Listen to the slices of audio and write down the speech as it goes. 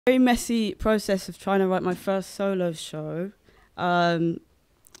Very messy process of trying to write my first solo show. So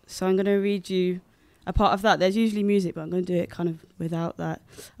I'm going to read you a part of that. There's usually music, but I'm going to do it kind of without that.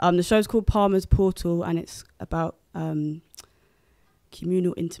 The show's called Palmer's Portal, and it's about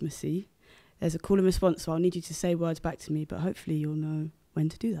communal intimacy. There's a call and response, so I'll need you to say words back to me, but hopefully you'll know when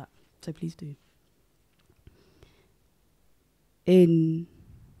to do that. So please do. In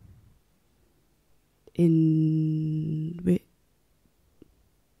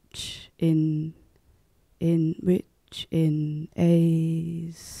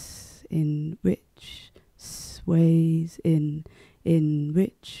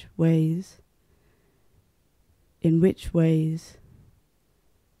which ways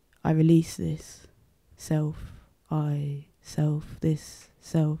I release this self, I, self, this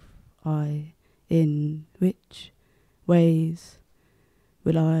self, I, in which ways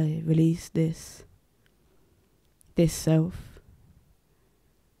will I release this self,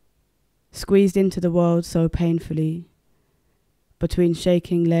 squeezed into the world so painfully, between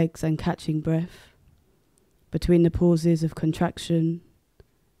shaking legs and catching breath, between the pauses of contraction,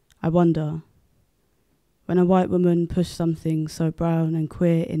 I wonder, when a white woman pushed something so brown and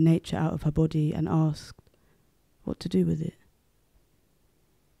queer in nature out of her body and asked what to do with it.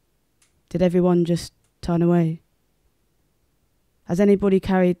 Did everyone just turn away? Has anybody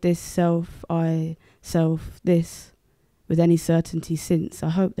carried this self, I, self, this, with any certainty since? I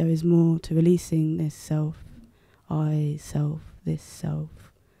hope there is more to releasing this self, I, self, this,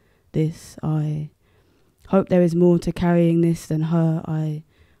 I. Hope there is more to carrying this than her, I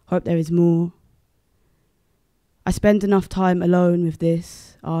hope there is more. I spend enough time alone with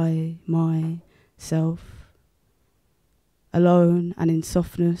this, I, myself, alone and in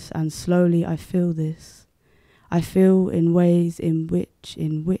softness, and slowly I feel this. I feel in ways in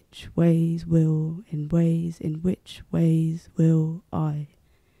which ways will I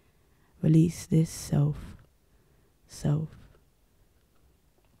release this self.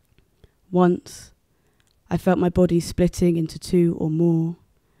 Once, I felt my body splitting into two or more.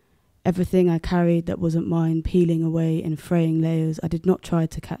 Everything I carried that wasn't mine peeling away in fraying layers. I did not try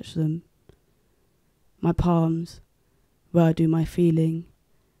to catch them. My palms, where I do my feeling,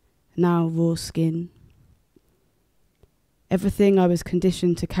 now raw skin. Everything I was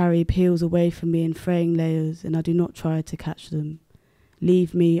conditioned to carry peels away from me in fraying layers, and I do not try to catch them.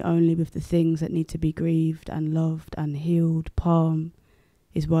 Leave me only with the things that need to be grieved and loved and healed. Palm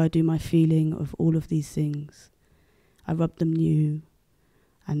is where I do my feeling of all of these things. I rub them new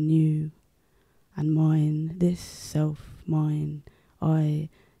and mine, this self, mine, I,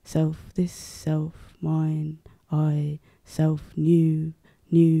 self, this self, mine, I, self, new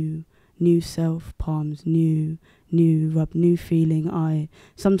self, palms, new, rub, new feeling, I.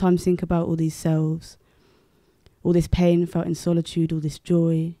 Sometimes think about all these selves, all this pain felt in solitude, all this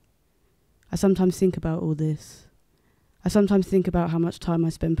joy. I sometimes think about all this. I sometimes think about how much time I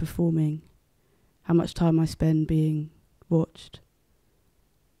spend performing, how much time I spend being watched,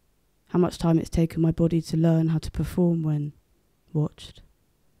 how much time it's taken my body to learn how to perform when watched.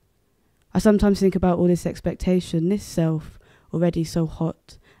 I sometimes think about all this expectation, this self, already so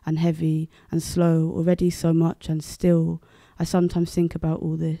hot and heavy and slow, already so much and still. I sometimes think about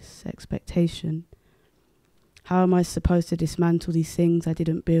all this expectation. How am I supposed to dismantle these things I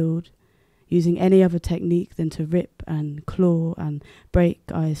didn't build, using any other technique than to rip and claw and break?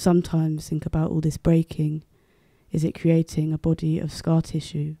 I sometimes think about all this breaking. Is it creating a body of scar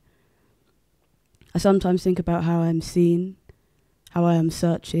tissue? I sometimes think about how I am seen, how I am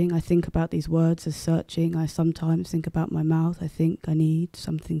searching. I think about these words as searching. I sometimes think about my mouth. I think I need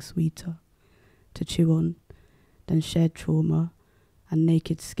something sweeter to chew on than shared trauma and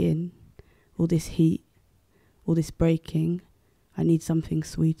naked skin. All this heat, all this breaking. I need something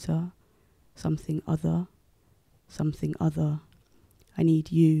sweeter, something other. I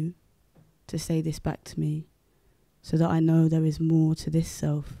need you to say this back to me so that I know there is more to this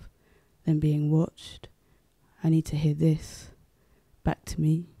self than being watched. I need to hear this back to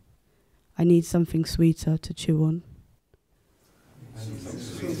me. I need something sweeter to chew on.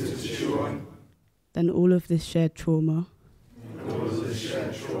 Than all of this shared trauma.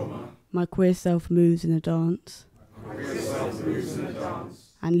 My queer self moves in a dance.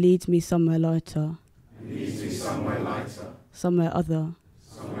 And leads me somewhere lighter. Somewhere other.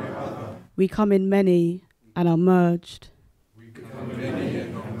 We come in many and are merged.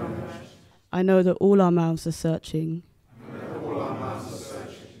 I know that all our mouths are searching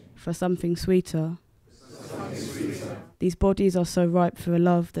for something sweeter. These bodies are so ripe for a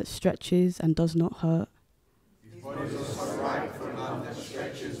love that stretches and does not hurt.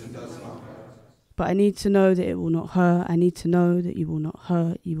 But I need to know that it will not hurt. I need to know that you will not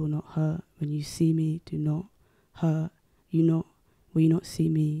hurt. You will not hurt. When you see me, do not hurt. Will you not see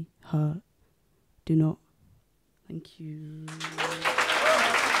me hurt? Do not. Thank you.